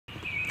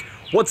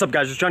What's up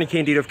guys, it's Johnny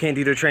Candido of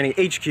Candido Training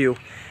HQ.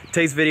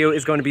 Today's video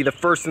is going to be the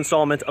first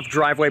installment of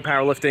driveway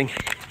powerlifting.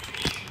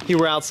 Here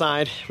we're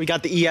outside. We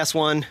got the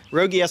ES1,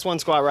 Rogue ES1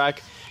 squat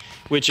rack,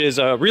 which is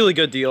a really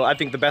good deal. I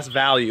think the best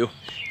value.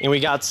 And we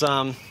got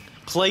some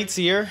plates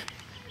here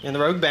and the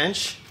Rogue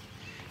bench.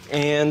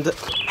 And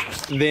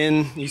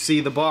then you see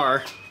the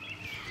bar,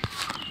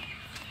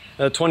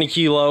 a 20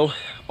 kilo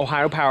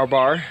Ohio power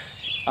bar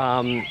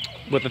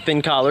with the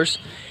thin collars.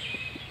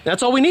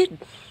 That's all we need.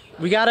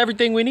 We got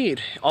everything we need.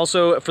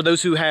 Also, for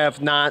those who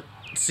have not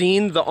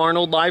seen the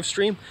Arnold live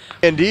stream,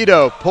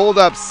 Candido pulled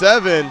up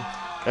 7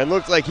 and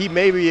looked like he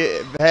maybe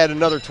had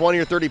another 20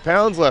 or 30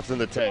 pounds left in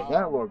the tank.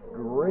 That looked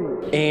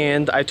great.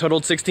 And I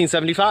totaled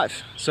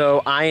 1675.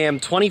 So I am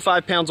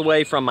 25 pounds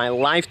away from my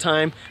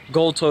lifetime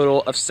goal total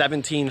of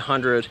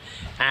 1700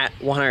 at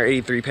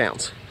 183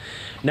 pounds.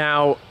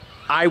 Now,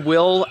 I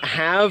will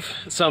have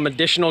some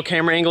additional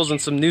camera angles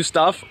and some new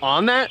stuff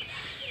on that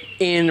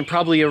in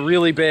probably a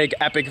really big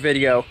epic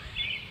video,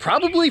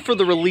 probably for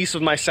the release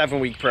of my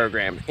 7-week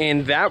program.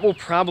 And that will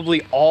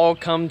probably all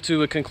come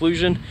to a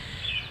conclusion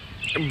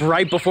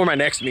right before my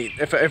next meet,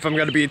 if I'm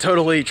gonna be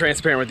totally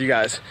transparent with you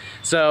guys.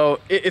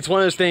 So it's one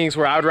of those things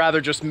where I would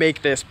rather just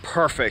make this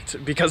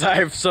perfect because I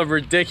have some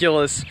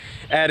ridiculous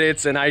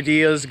edits and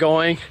ideas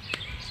going.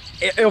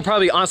 It'll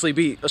probably honestly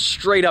be a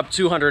straight up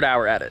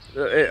 200-hour edit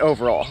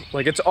overall.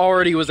 Like, it's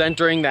already was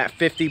entering that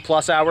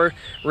 50+ hour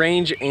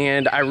range,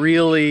 and I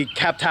really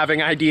kept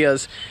having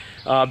ideas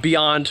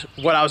beyond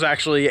what I was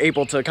actually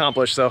able to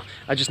accomplish. So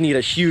I just need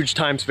a huge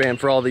time span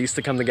for all these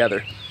to come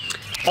together.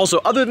 Also,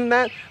 other than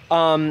that,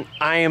 I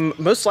am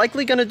most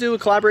likely gonna do a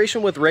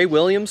collaboration with Ray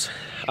Williams,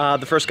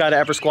 the first guy to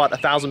ever squat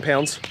 1,000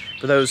 pounds,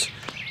 for those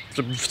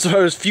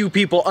few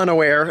people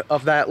unaware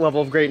of that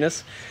level of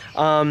greatness.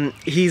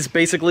 He's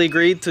basically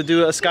agreed to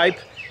do a Skype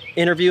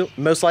interview,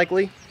 most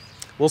likely.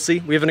 We'll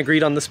see. We haven't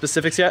agreed on the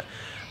specifics yet.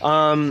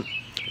 But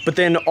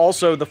then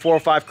also the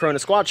 405 Corona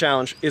Squat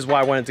Challenge is why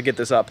I wanted to get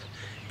this up,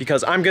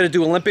 because I'm going to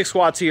do Olympic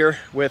squats here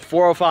with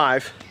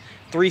 405,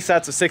 3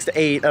 sets of 6 to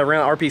 8,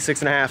 around RP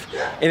 6.5.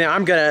 And then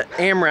I'm going to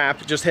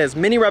AMRAP, just hit as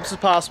many reps as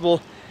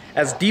possible,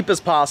 as deep as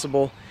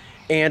possible.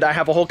 And I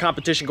have a whole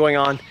competition going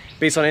on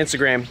based on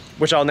Instagram,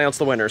 which I'll announce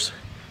the winners.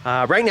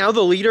 Right now,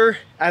 the leader,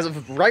 as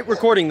of right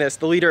recording this,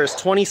 the leader is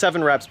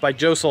 27 reps by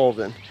Joe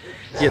Sullivan.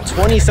 He had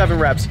 27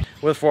 reps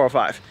with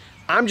 405.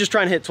 I'm just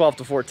trying to hit 12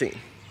 to 14.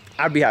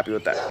 I'd be happy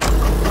with that.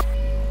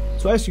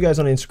 So I asked you guys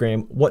on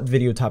Instagram what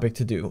video topic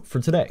to do for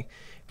today.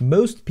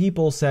 Most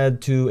people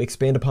said to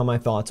expand upon my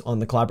thoughts on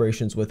the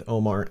collaborations with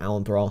Omar,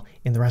 Alan Thrall,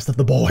 and the rest of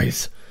the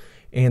boys.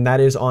 And that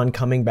is on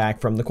coming back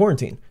from the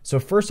quarantine. So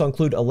first, I'll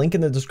include a link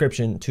in the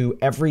description to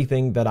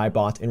everything that I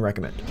bought and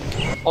recommend.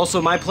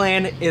 Also, my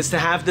plan is to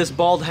have this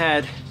bald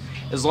head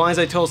as long as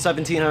I total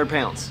 1,700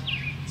 pounds.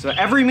 So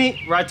every meet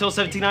where I total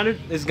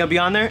 1,700 is gonna be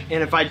on there,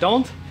 and if I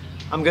don't,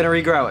 I'm gonna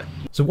regrow it.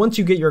 So once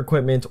you get your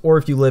equipment, or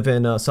if you live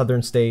in a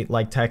southern state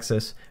like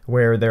Texas,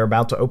 where they're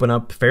about to open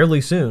up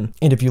fairly soon,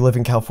 and if you live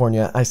in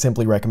California, I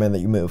simply recommend that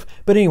you move.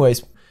 But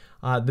anyways,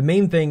 the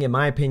main thing, in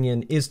my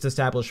opinion, is to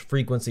establish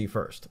frequency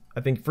first. I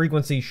think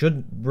frequency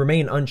should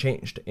remain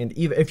unchanged. And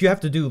even if you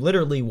have to do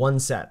literally 1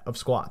 set of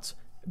squats,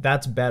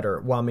 that's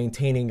better while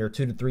maintaining your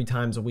 2 to 3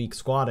 times a week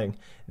squatting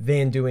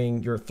than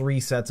doing your 3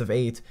 sets of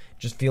 8,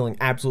 just feeling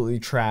absolutely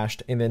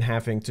trashed and then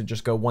having to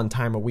just go 1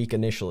 time a week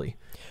initially.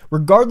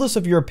 Regardless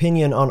of your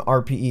opinion on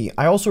RPE,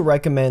 I also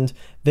recommend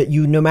that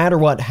you, no matter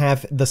what,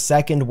 have the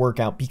second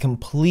workout be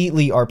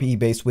completely RPE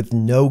based with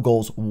no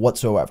goals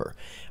whatsoever.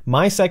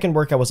 My second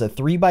workout was a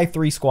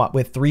 3x3 squat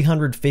with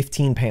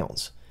 315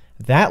 pounds.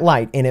 That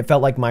light, and it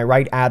felt like my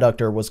right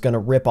adductor was gonna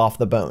rip off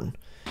the bone.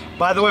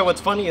 By the way,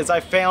 what's funny is I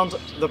found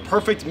the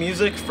perfect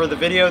music for the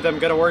video that I'm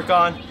gonna work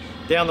on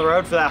down the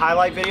road for that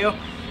highlight video,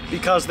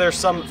 because there's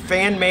some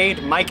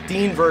fan-made Mike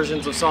Dean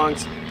versions of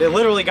songs that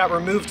literally got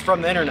removed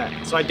from the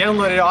internet. So I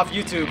downloaded it off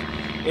YouTube,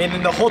 and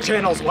then the whole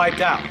channel's wiped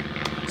out.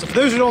 So for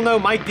those who don't know,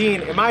 Mike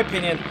Dean, in my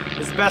opinion,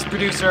 is the best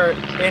producer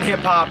in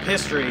hip-hop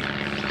history.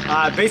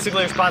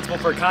 Basically responsible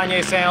for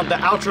Kanye Sound, the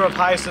outro of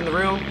Highest in the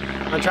Room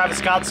on Travis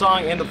Scott's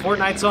song, and the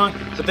Fortnite song,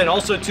 but then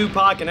also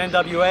Tupac and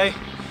NWA.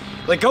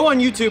 Like, go on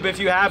YouTube if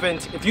you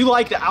haven't. If you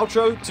like the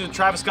outro to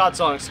Travis Scott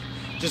songs,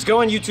 just go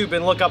on YouTube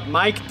and look up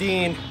Mike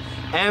Dean,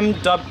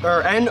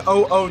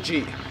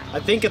 N-O-O-G. I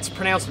think it's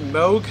pronounced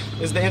Moog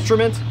is the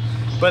instrument,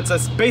 but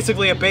it's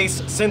basically a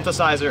bass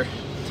synthesizer.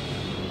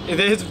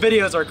 His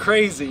videos are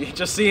crazy,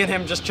 just seeing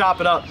him just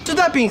chop it up. So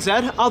that being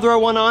said, I'll throw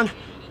one on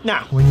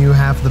now. When you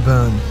have the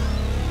bone,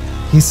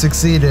 he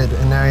succeeded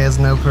and now he has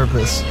no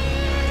purpose.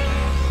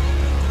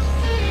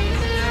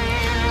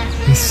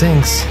 He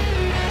sinks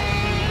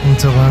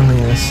into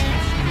loneliness,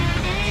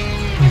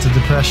 into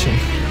depression,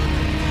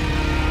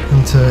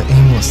 into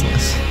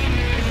aimlessness.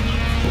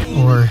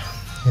 Or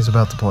he's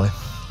about to play.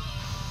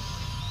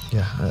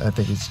 Yeah, I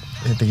think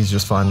he's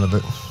just fine with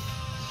it.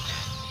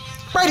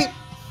 Brady!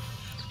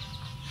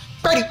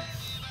 Brady!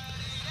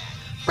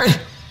 Brady!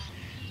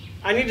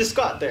 I need to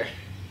squat there.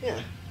 Yeah.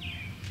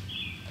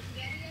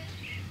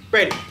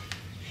 Brady.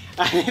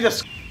 I need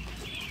to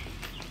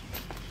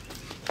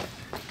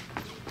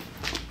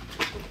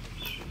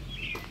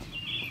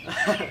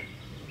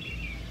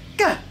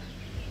Good.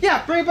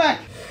 Yeah, bring it back.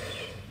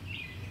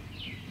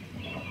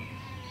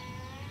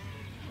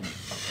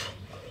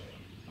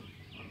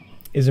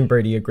 Isn't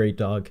Brady a great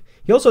dog?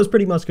 He also has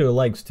pretty muscular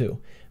legs too.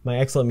 My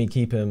ex let me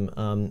keep him,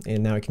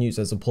 and now I can use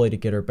it as a ploy to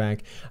get her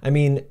back. I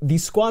mean,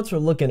 these squats are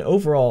looking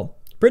overall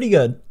pretty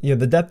good. You know,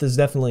 the depth is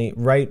definitely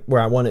right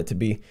where I want it to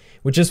be,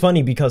 which is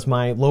funny because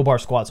my low bar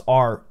squats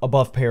are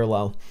above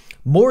parallel,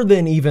 more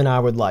than even I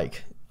would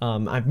like.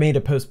 I've made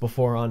a post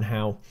before on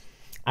how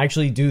I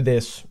actually do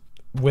this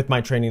with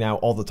my training now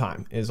all the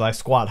time, is I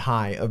squat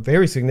high a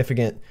very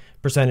significant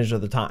percentage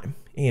of the time.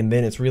 And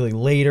then it's really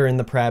later in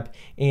the prep,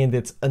 and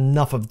it's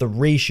enough of the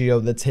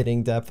ratio that's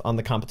hitting depth on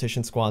the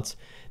competition squats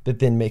that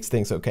then makes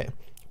things okay.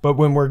 But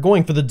when we're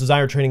going for the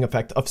desired training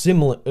effect of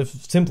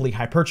simply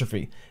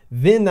hypertrophy,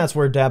 then that's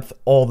where depth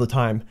all the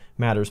time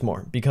matters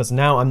more, because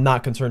now I'm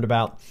not concerned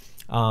about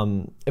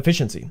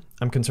efficiency.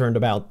 I'm concerned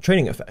about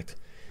training effect.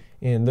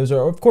 And those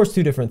are, of course,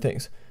 two different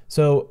things.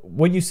 So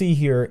what you see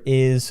here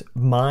is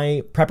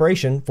my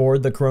preparation for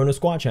the Corona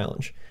Squat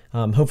Challenge.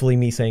 Hopefully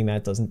me saying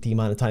that doesn't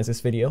demonetize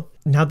this video.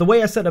 Now, the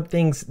way I set up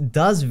things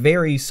does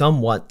vary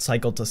somewhat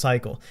cycle to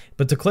cycle,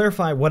 but to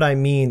clarify what I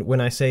mean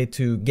when I say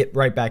to get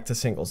right back to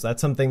singles,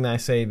 that's something that I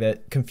say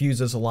that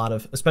confuses a lot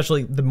of,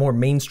 especially the more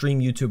mainstream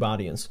YouTube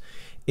audience,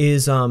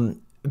 is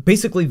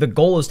basically the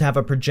goal is to have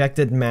a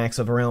projected max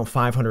of around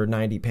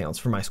 590 pounds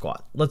for my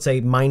squat. Let's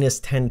say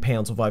minus 10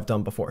 pounds of what I've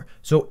done before.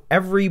 So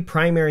every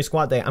primary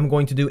squat day, I'm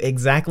going to do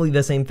exactly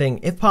the same thing,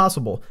 if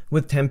possible,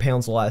 with 10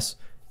 pounds less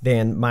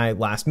than my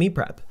last meet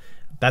prep.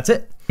 That's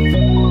it.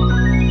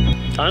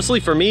 Honestly,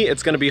 for me,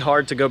 it's going to be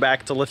hard to go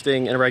back to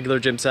lifting in a regular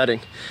gym setting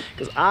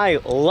because I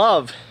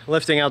love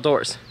lifting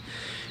outdoors.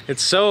 It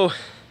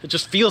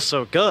just feels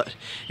so good.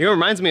 You know, it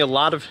reminds me a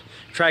lot of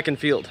track and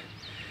field,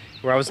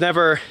 where I was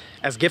never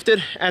as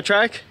gifted at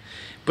track,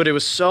 but it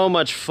was so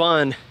much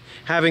fun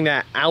having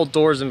that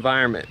outdoors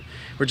environment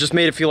where it just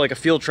made it feel like a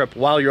field trip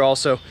while you're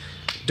also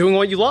doing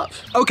what you love.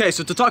 Okay,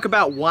 so to talk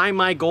about why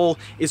my goal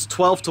is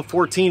 12 to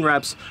 14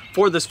 reps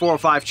for this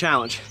 405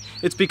 challenge,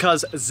 it's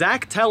because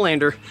Zach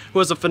Tellander, who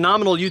has a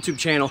phenomenal YouTube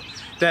channel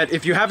that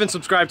if you haven't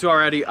subscribed to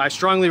already, I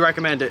strongly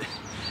recommend it.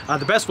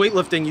 The best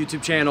weightlifting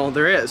YouTube channel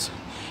there is.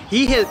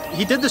 He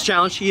did this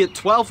challenge, he hit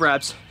 12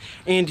 reps,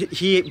 and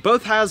he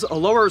both has a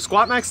lower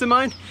squat max than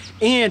mine,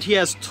 and he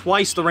has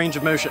twice the range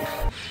of motion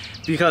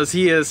because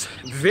he is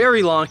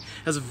very long,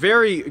 has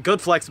very good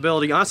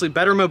flexibility, honestly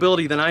better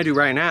mobility than I do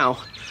right now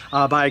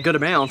by a good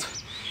amount.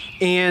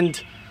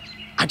 And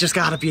I just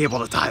gotta be able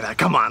to tie that.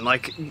 Come on,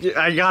 like,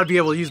 I gotta be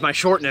able to use my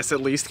shortness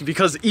at least,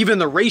 because even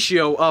the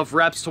ratio of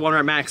reps to 1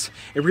 rep max,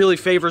 it really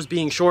favors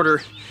being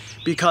shorter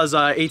because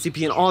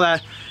ATP and all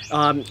that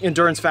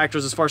endurance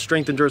factors as far as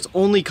strength endurance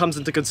only comes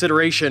into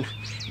consideration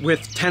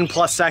with 10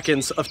 plus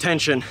seconds of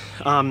tension,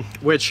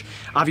 which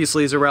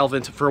obviously is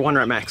irrelevant for 1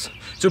 rep max.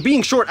 So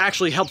being short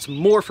actually helps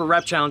more for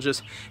rep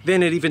challenges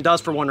than it even does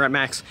for 1 rep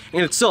max,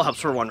 and it still helps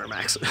for 1 rep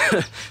max.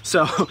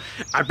 So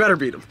I better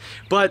beat him.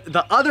 But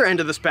the other end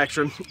of the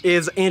spectrum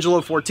is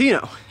Angelo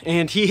Fortino,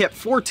 and he hit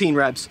 14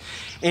 reps,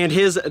 and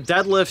his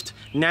deadlift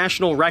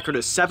national record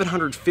is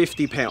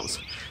 750 pounds.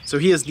 So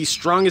he is the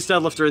strongest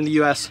deadlifter in the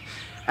US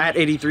at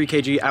 83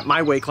 kg at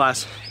my weight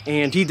class,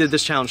 and he did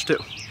this challenge too.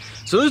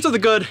 So those are the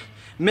good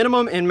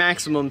minimum and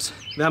maximums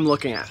that I'm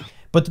looking at.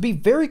 But to be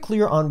very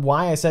clear on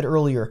why I said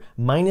earlier,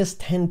 minus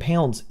 10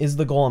 pounds is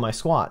the goal on my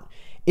squat,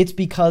 it's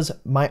because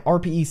my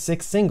RPE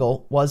 6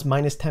 single was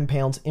minus 10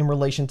 pounds in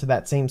relation to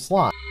that same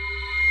slot.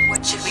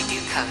 What should we do,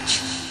 coach?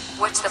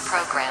 What's the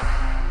program?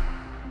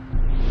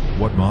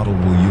 What model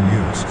will you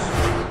use?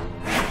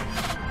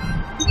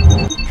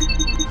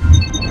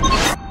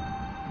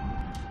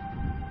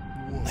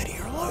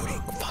 Linear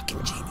loading,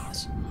 fucking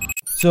genius.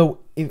 So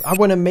I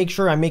want to make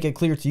sure I make it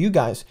clear to you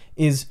guys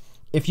is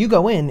if you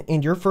go in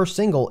and your first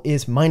single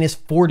is minus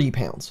 40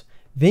 pounds,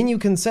 then you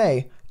can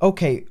say,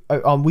 okay,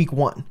 on week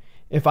 1,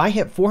 if I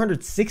hit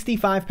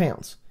 465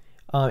 pounds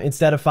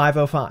instead of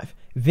 505,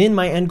 then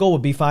my end goal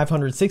would be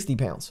 560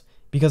 pounds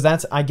because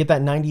I get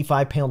that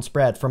 95 pound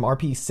spread from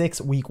RP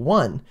 6 week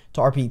 1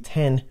 to RP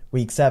 10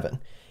 week 7.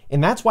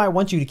 And that's why I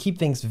want you to keep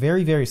things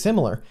very, very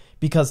similar,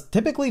 because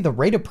typically the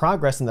rate of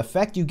progress and the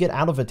effect you get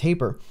out of a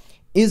taper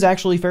is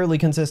actually fairly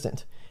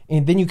consistent.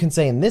 And then you can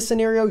say in this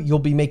scenario, you'll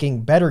be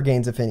making better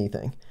gains, if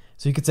anything.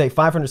 So you could say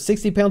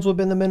 560 pounds would have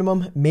been the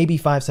minimum, maybe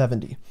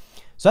 570.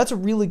 So that's a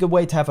really good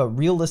way to have a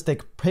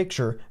realistic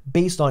picture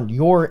based on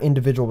your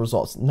individual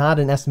results, not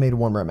an estimated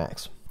 1 rep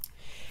max.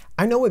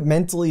 I know it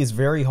mentally is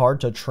very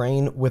hard to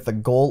train with the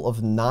goal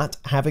of not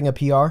having a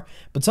PR,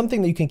 but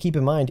something that you can keep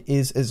in mind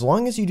is as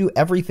long as you do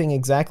everything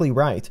exactly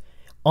right,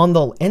 on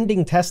the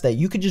ending test day,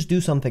 you could just do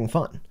something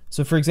fun.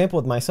 So for example,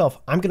 with myself,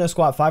 I'm going to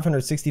squat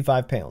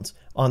 565 pounds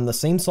on the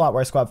same slot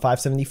where I squat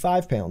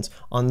 575 pounds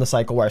on the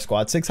cycle where I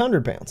squat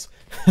 600 pounds.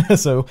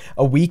 So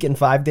a week and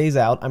 5 days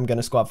out, I'm going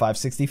to squat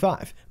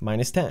 565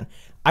 minus 10.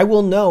 I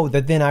will know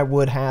that then I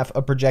would have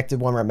a projected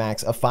 1 rep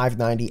max of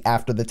 590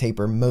 after the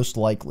taper, most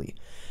likely.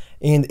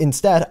 And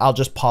instead, I'll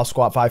just pause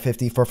squat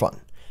 550 for fun.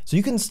 So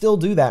you can still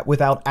do that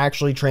without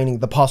actually training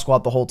the pause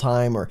squat the whole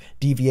time or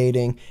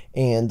deviating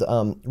and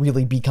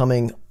really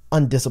becoming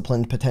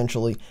undisciplined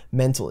potentially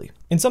mentally.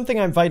 And something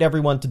I invite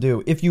everyone to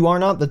do, if you are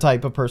not the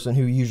type of person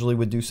who usually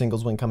would do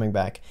singles when coming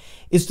back,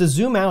 is to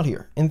zoom out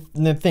here and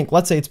then think,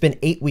 let's say it's been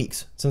 8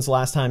 weeks since the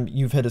last time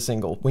you've hit a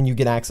single when you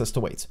get access to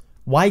weights.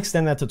 Why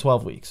extend that to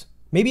 12 weeks?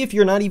 Maybe if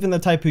you're not even the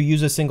type who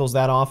uses singles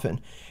that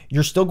often,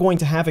 you're still going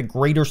to have a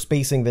greater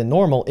spacing than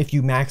normal if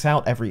you max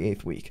out every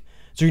 8th week.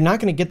 So you're not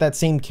going to get that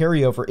same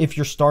carryover if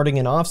you're starting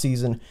an off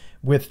season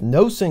with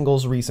no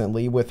singles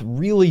recently, with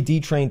really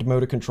detrained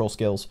motor control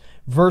skills,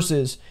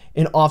 versus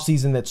an off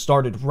season that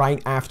started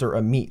right after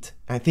a meet.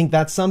 I think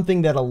that's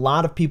something that a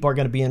lot of people are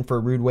going to be in for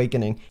a rude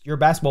awakening. You're a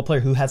basketball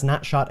player who has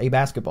not shot a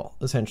basketball,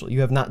 essentially.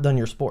 You have not done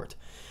your sport.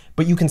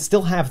 But you can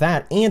still have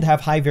that and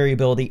have high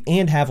variability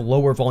and have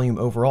lower volume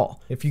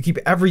overall. If you keep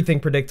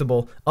everything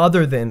predictable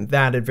other than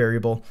that added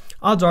variable,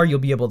 odds are you'll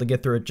be able to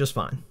get through it just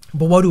fine.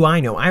 But what do I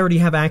know? I already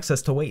have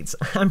access to weights.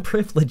 I'm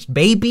privileged,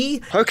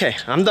 baby. Okay,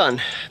 I'm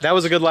done. That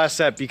was a good last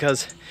set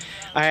because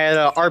I had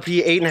a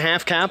RP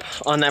 8.5 cap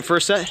on that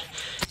first set.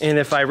 And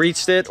if I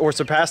reached it or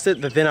surpassed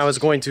it, then I was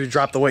going to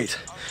drop the weight.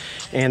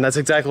 And that's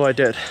exactly what I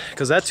did.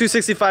 Because that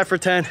 265 for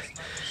 10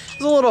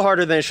 is a little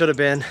harder than it should have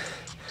been.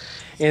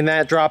 And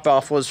that drop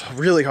off was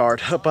really hard,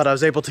 but I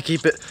was able to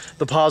keep it,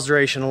 the pause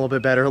duration a little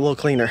bit better, a little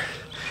cleaner.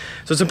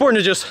 So it's important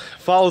to just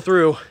follow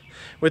through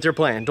with your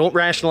plan. Don't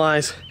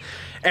rationalize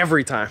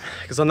every time.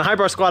 Because on the high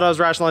bar squat, I was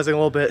rationalizing a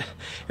little bit.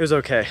 It was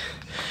okay.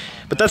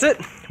 But that's it.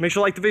 Make sure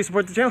to like the video,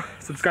 support the channel,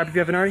 subscribe if you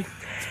haven't already.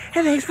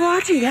 And thanks for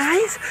watching,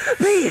 guys.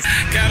 Peace.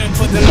 Gotta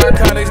put the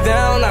narcotics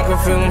down, I can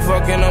feel them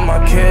fucking on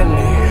my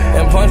kidney.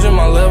 And punching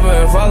my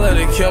liver, if I let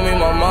it kill me,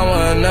 my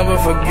mama will never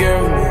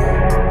forgive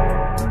me.